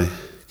wife and I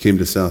came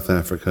to South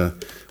Africa,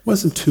 it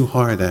wasn't too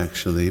hard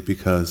actually,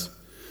 because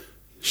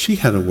she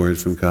had a word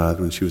from God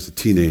when she was a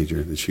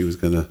teenager that she was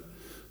going to,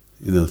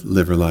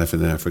 live her life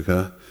in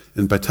Africa.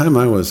 And by the time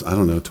I was,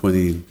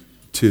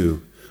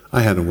 22,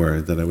 I had a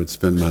word that I would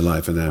spend my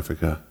life in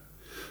Africa.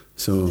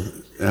 So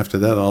after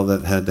that, all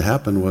that had to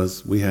happen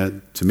was we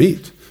had to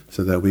meet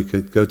so that we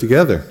could go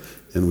together.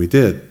 And we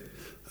did.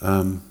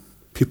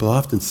 People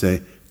often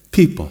say,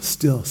 people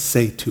still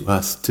say to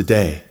us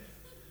today,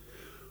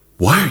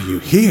 why are you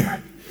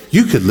here?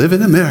 You could live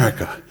in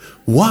America.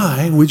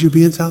 Why would you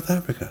be in South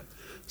Africa?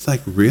 It's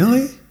like,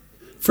 really?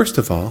 First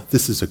of all,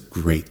 this is a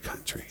great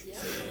country.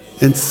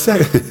 And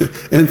second,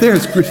 and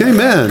there's,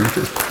 amen.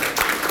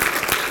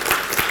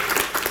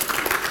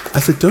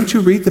 I said, don't you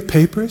read the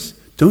papers?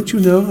 Don't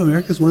you know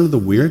America's one of the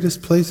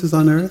weirdest places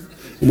on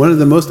earth? One of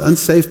the most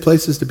unsafe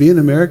places to be in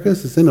America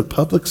is in a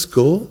public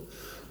school?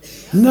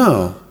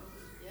 No.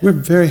 We're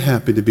very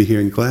happy to be here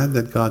and glad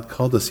that God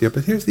called us here.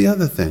 But here's the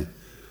other thing.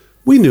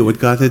 We knew what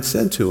God had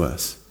said to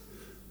us.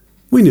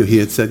 We knew he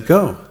had said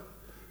go.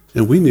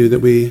 And we knew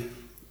that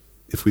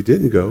if we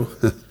didn't go,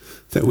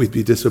 that we'd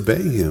be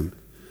disobeying him.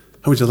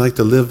 How would you like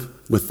to live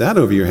with that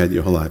over your head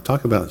your whole life?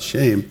 Talk about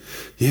shame.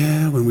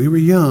 Yeah, when we were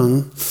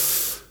young,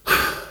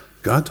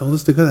 God told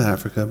us to go to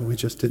Africa, but we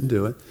just didn't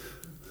do it.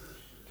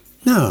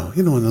 No,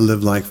 you don't want to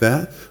live like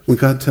that. When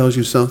God tells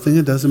you something,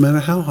 it doesn't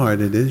matter how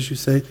hard it is. You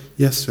say,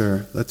 yes,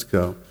 sir, let's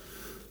go.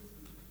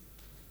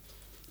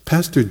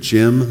 Pastor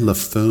Jim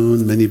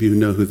LaFoon, many of you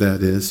know who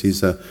that is.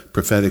 He's a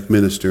prophetic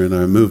minister in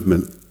our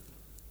movement.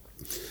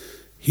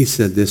 He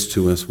said this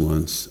to us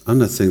once. I'm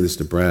not saying this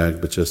to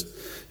brag, but just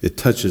it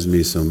touches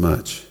me so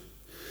much.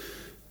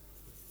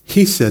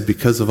 He said,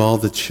 because of all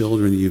the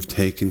children you've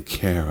taken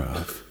care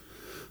of,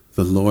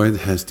 the Lord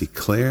has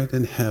declared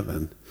in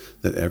heaven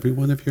that every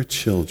one of your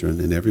children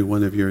and every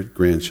one of your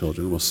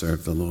grandchildren will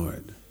serve the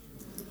Lord.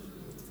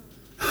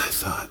 And I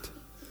thought,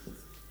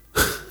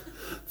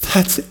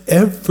 that's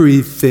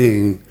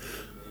everything.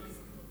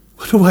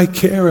 What do I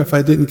care if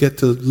I didn't get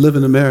to live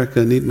in America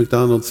and eat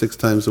McDonald's 6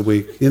 times a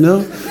week?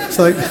 It's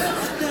like,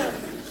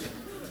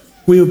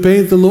 we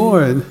obeyed the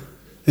Lord,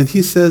 and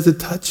he says it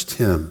touched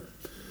him.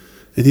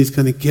 And he's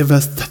going to give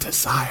us the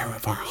desire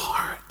of our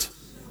heart.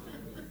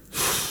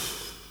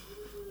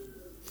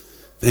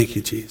 Thank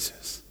you,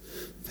 Jesus.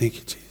 Thank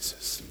you,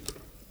 Jesus.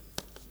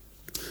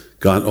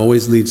 God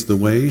always leads the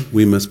way.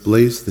 We must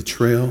blaze the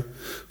trail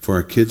for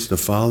our kids to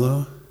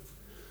follow,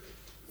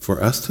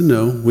 for us to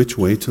know which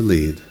way to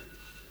lead.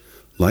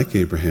 Like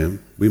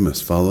Abraham, we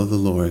must follow the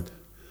Lord.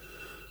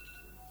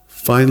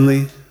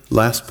 Finally,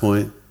 last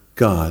point,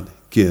 God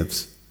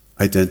gives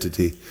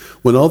identity.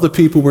 When all the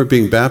people were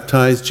being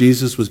baptized,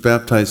 Jesus was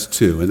baptized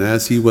too. And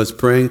as he was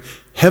praying,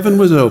 heaven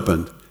was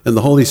opened, and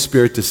the Holy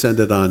Spirit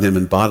descended on him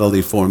in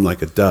bodily form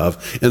like a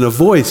dove. And a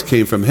voice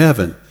came from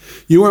heaven.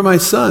 You are my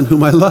son,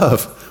 whom I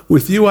love.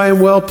 With you I am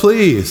well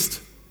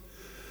pleased.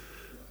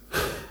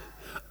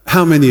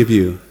 How many of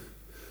you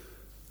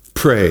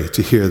pray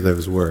to hear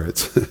those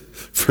words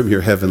from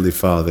your heavenly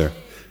Father?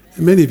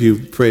 And many of you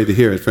pray to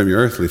hear it from your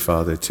earthly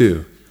father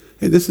too.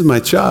 Hey, this is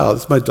my child.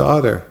 It's my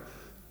daughter.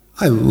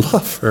 I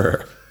love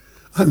her.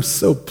 I'm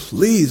so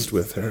pleased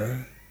with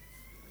her.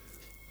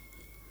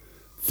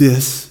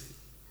 This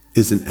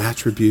is an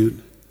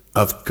attribute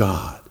of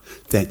God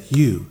that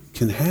you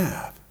can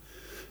have.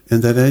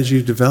 And that as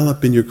you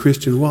develop in your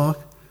Christian walk,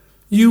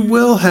 you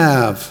will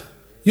have.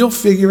 You'll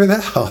figure it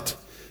out.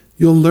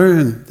 You'll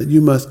learn that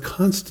you must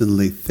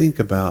constantly think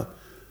about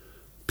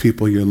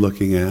people you're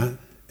looking at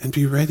and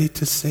be ready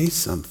to say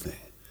something.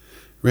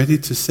 Ready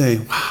to say,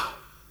 wow,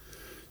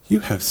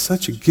 you have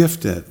such a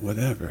gift at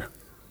whatever.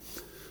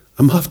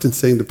 I'm often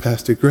saying to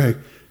Pastor Greg,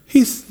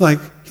 he's like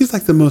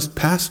the most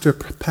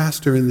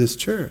pastor in this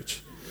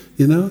church.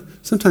 You know,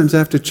 sometimes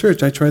after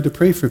church I try to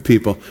pray for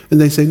people and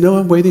they say, no,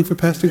 I'm waiting for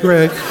Pastor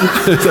Greg.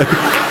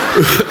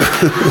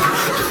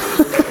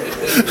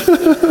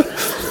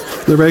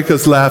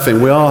 Loreka's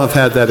laughing. We all have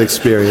had that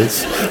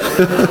experience.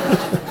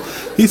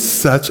 He's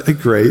such a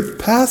great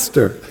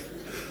pastor.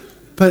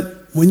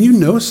 But when you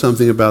know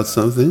something about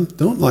something,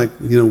 don't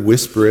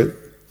whisper it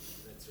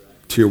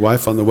to your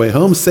wife on the way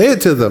home. Say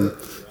it to them.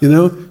 You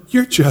know,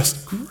 you're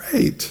just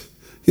great.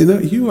 You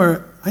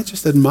know, I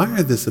just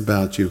admire this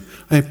about you.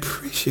 I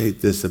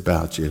appreciate this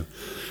about you.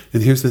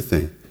 And here's the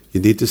thing. You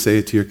need to say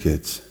it to your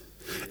kids.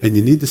 And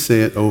you need to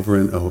say it over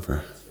and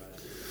over.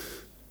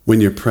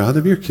 When you're proud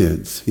of your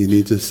kids, you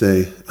need to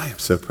say, I am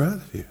so proud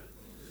of you.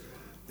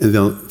 And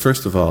they'll,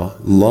 first of all,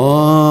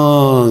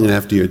 long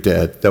after you're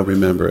dead, they'll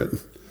remember it.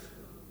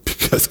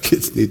 Because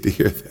kids need to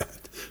hear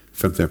that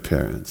from their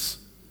parents.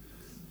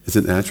 It's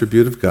an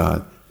attribute of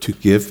God to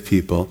give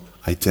people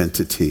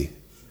identity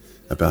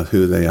about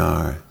who they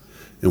are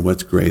and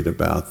what's great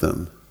about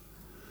them.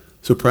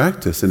 So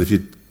practice. And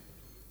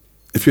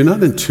if you're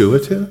not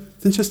intuitive,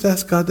 then just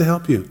ask God to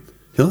help you.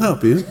 He'll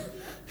help you.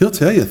 He'll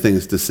tell you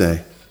things to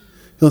say.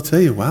 He'll tell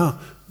you, wow,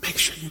 make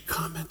sure you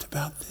comment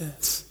about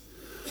this.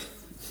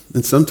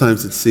 And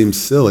sometimes it seems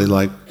silly,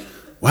 like,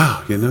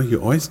 wow,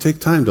 you always take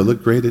time to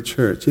look great at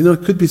church.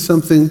 It could be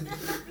something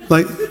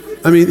like,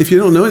 if you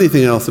don't know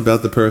anything else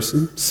about the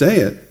person, say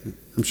it.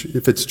 I'm sure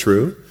if it's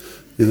true,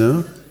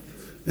 and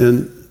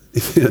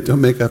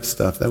don't make up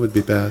stuff. That would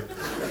be bad.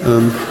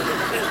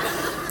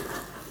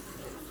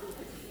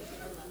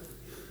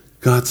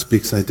 God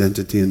speaks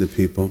identity into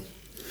people.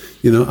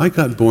 I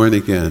got born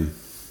again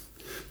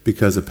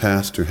because a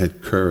pastor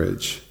had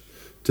courage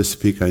to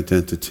speak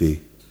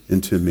identity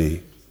into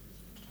me.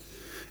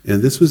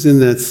 And this was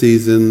in that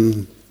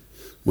season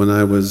when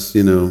I was,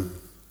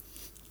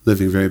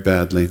 living very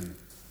badly.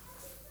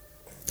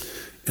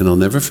 And I'll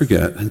never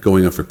forget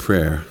going up for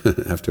prayer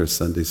after a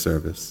Sunday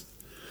service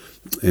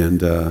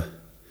and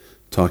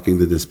talking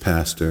to this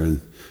pastor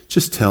and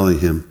just telling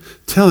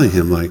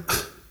him like,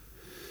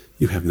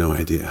 you have no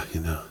idea,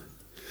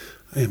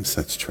 I am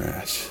such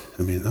trash.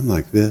 I'm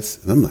like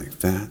this and I'm like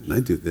that and I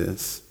do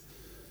this.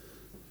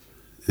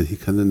 And he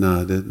kind of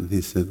nodded and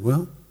he said,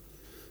 well,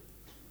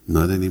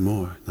 not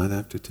anymore, not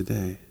after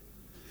today.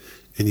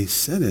 And he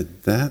said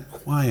it that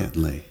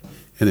quietly,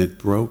 and it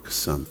broke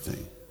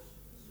something.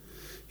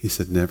 He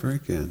said, never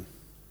again,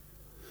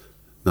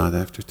 not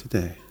after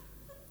today.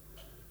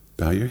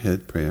 Bow your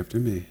head, pray after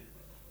me.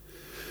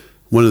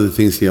 One of the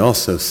things he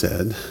also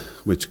said,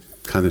 which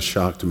kind of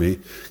shocked me,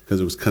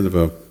 because it was kind of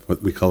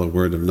what we call a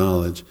word of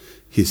knowledge,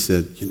 he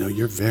said,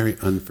 you're a very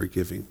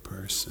unforgiving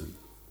person.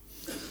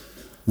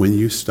 When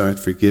you start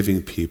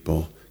forgiving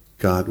people,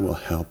 God will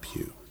help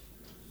you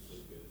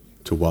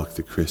to walk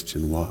the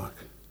Christian walk.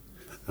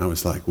 I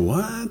was like,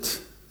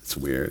 what? That's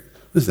weird.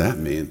 What does that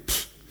mean?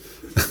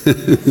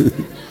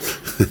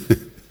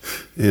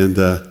 And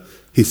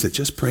he said,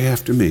 just pray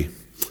after me.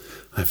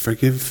 I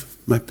forgive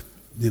my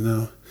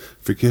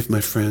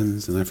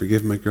friends, and I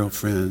forgive my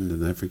girlfriend,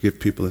 and I forgive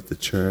people at the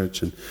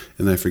church, and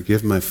I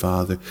forgive my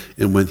father.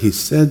 And when he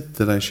said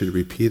that I should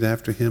repeat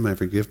after him, I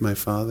forgive my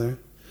father,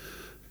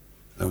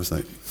 I was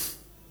like,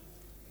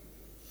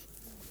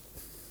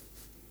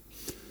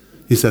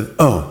 he said,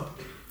 oh,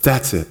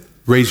 that's it.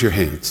 Raise your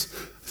hands. I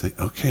was like,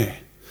 okay.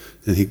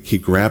 And he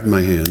grabbed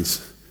my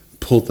hands,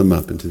 pulled them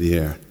up into the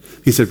air.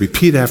 He said,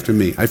 repeat after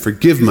me. I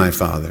forgive my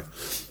father.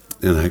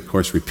 And I, of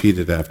course,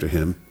 repeated after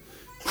him,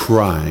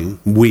 crying,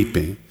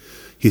 weeping.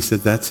 He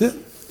said, that's it.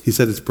 He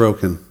said, it's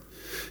broken.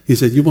 He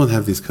said, you won't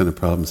have these kind of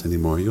problems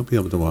anymore. You'll be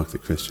able to walk the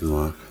Christian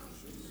walk.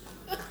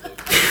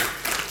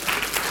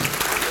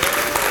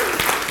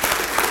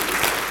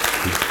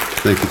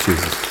 Thank you,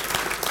 Jesus.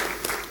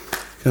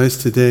 Guys,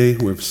 today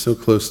we're so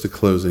close to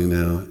closing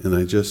now, and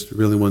I just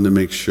really wanted to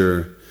make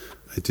sure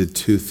I did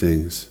two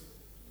things.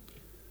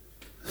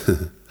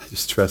 I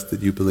just trust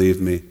that you believe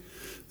me,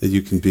 that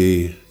you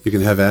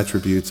can have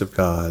attributes of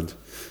God,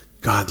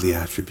 godly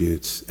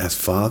attributes, as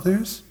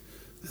fathers,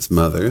 as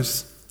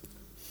mothers,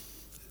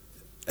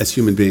 as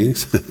human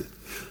beings.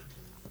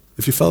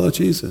 If you follow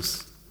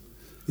Jesus,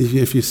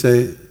 if you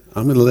say,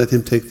 I'm going to let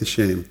him take the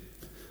shame,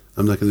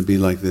 I'm not going to be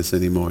like this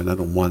anymore, and I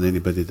don't want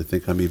anybody to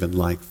think I'm even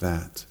like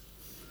that.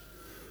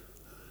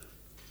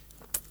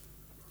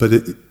 But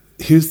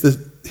here's the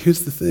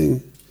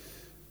thing.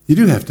 You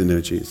do have to know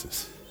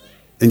Jesus.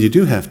 And you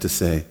do have to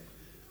say,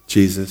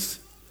 Jesus,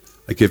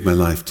 I give my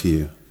life to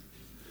you.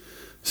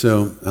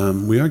 So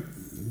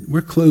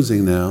we're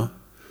closing now,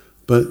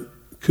 but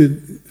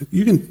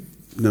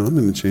no, I'm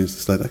going to change the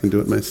slide. I can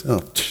do it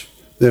myself.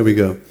 There we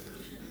go.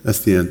 That's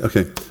the end.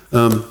 Okay.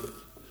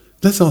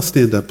 Let's all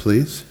stand up,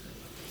 please.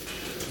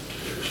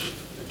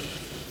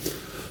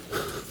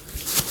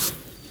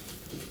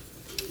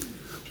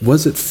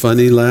 Was it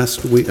funny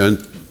last week, a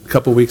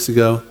couple weeks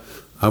ago?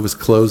 I was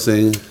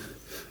closing,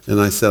 and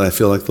I said, I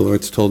feel like the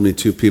Lord's told me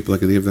 2 people are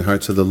going to give their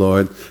hearts to the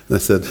Lord. And I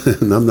said,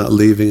 and I'm not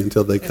leaving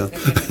until they come.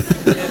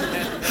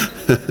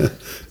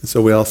 And so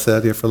we all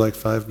sat here for like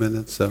 5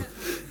 minutes. So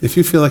if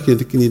you feel like you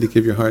need to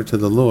give your heart to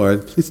the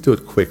Lord, please do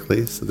it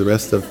quickly so the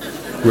rest of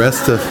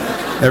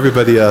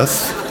everybody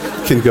else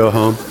can go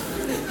home.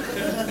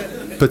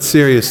 But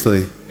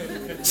seriously,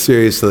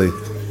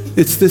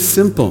 it's this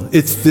simple.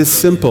 It's this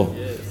simple.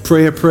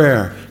 Pray a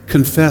prayer.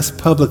 Confess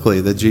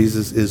publicly that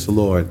Jesus is the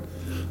Lord.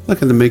 I'm not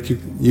going to make you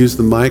use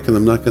the mic, and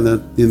I'm not going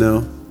to,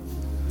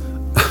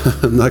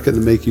 I'm not going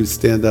to make you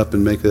stand up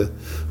and make a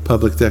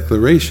public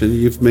declaration.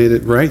 You've made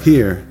it right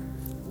here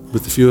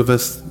with the few of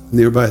us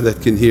nearby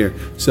that can hear.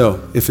 So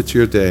if it's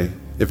your day,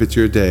 if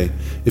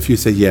you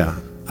say, yeah,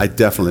 I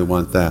definitely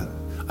want that.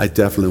 I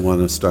definitely want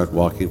to start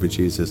walking for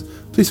Jesus.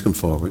 Please come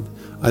forward.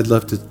 I'd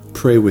love to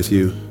pray with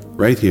you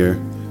right here,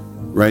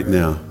 right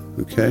now,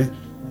 okay?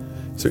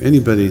 Is there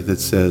anybody that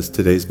says,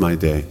 today's my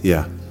day?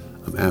 Yeah,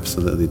 I'm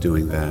absolutely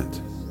doing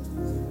that.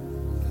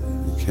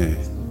 Okay.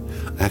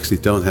 I actually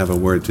don't have a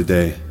word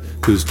today.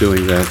 Who's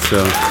doing that?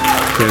 So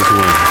there's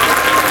one.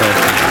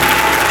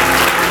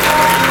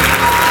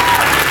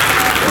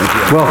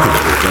 Welcome.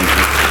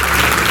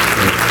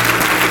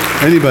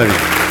 Anybody?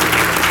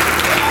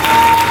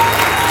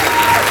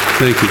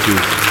 Thank you,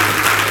 Jesus.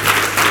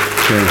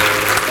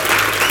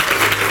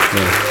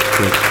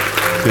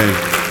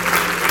 Okay.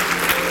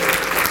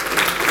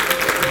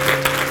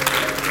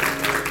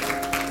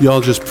 Y'all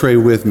just pray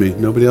with me.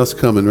 Nobody else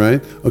coming,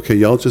 right? Okay,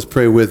 y'all just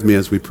pray with me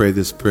as we pray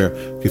this prayer.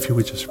 If you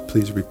would just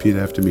please repeat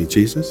after me.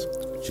 Jesus,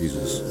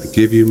 Jesus, I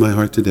give you my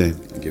heart today.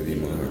 I give you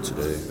my heart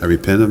today. I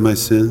repent of my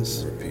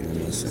sins. I repent of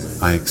my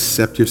sins. I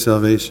accept your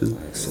salvation.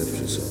 I accept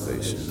your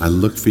salvation. I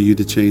look for you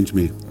to change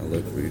me. I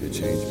look for you to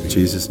change me. In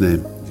Jesus'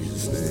 name. In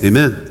Jesus' name.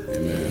 Amen.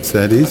 Amen. It's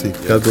that easy.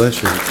 Yes. God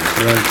bless you. All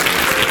right.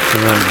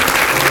 All right.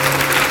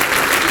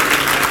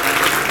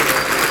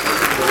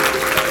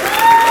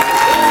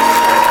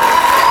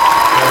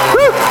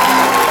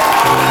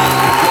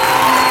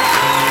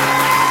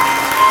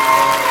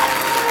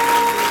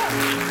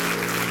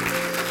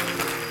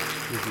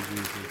 Thank you,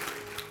 Jesus.